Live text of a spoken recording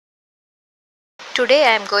Today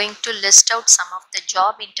I am going to list out some of the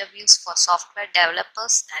job interviews for software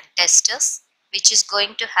developers and testers which is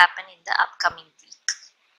going to happen in the upcoming week.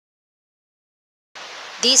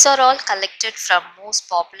 These are all collected from most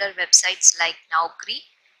popular websites like Naukri,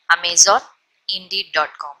 Amazon,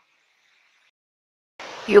 Indeed.com.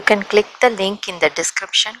 You can click the link in the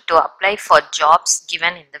description to apply for jobs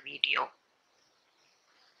given in the video.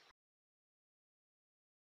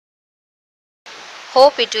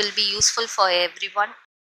 Hope it will be useful for everyone.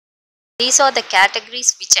 These are the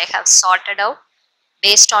categories which I have sorted out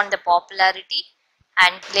based on the popularity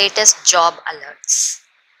and latest job alerts.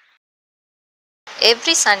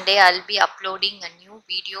 Every Sunday I'll be uploading a new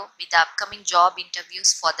video with the upcoming job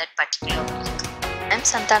interviews for that particular week. I'm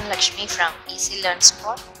Santan Lakshmi from Easy Learn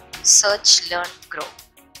Squad. Search, Learn, Grow.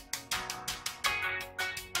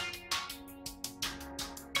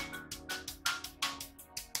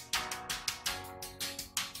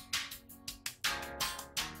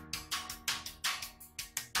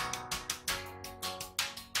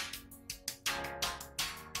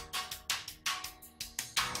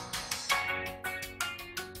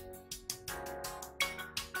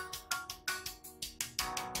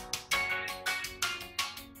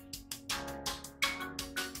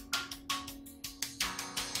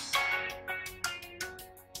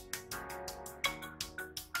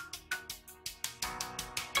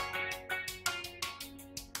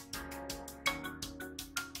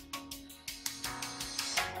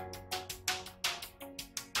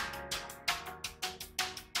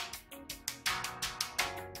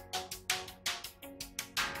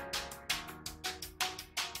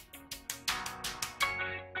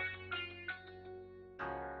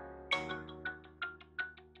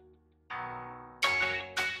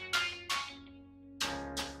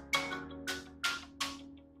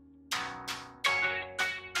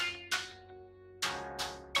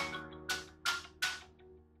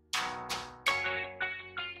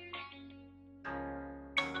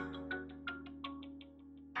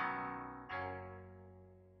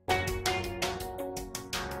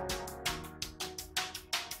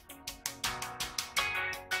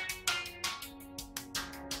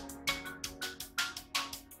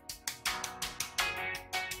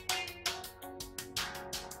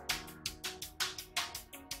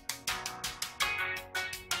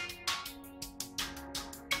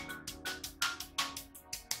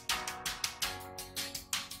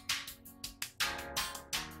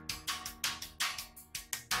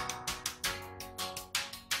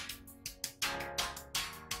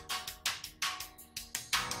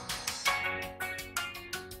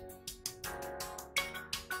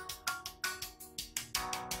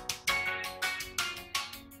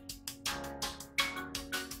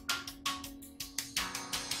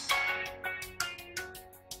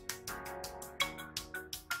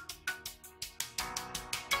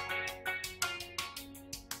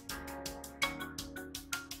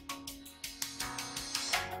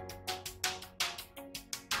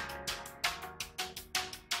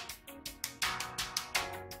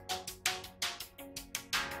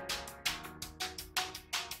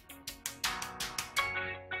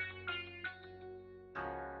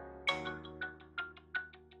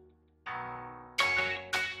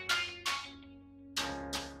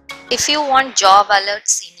 If you want job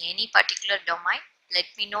alerts in any particular domain, let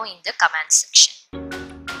me know in the comment section.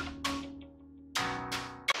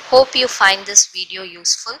 Hope you find this video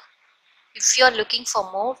useful. If you are looking for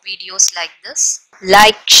more videos like this,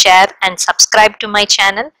 like, share and subscribe to my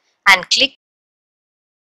channel and click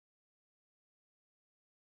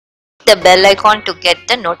the bell icon to get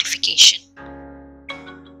the notification.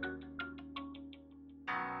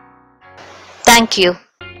 Thank you.